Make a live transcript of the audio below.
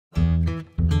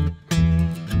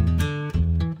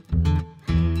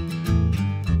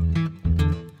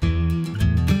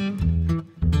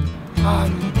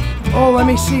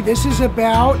me see, this is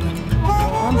about,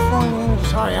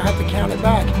 sorry, I have to count it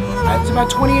back. It's about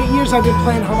 28 years I've been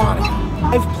playing harmonica.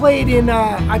 I played in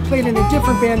a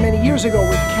different band many years ago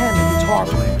with Ken, the guitar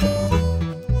player.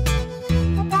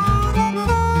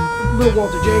 Little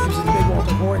Walter Jacobs and the big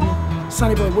Walter Horton,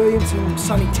 Sonny Boy Williamson,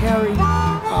 Sonny Terry.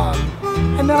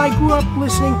 And then I grew up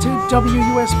listening to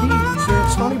WUSB here in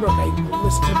Stony Brook. I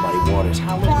listened to Muddy Waters,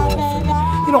 Howlin' Wolf,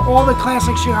 and all the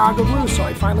classic Chicago blues. So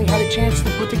I finally had a chance to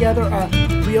put together a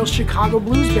real Chicago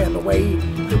blues band the way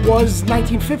it was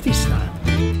 1950s style.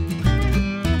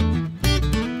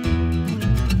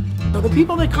 So the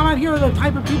people that come out here are the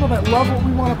type of people that love what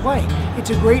we want to play. It's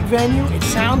a great venue, it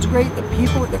sounds great,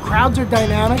 the crowds are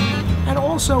dynamic, and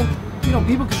also,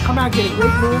 people can come out and get a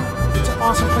great meal. It's an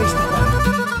awesome place to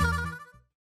play.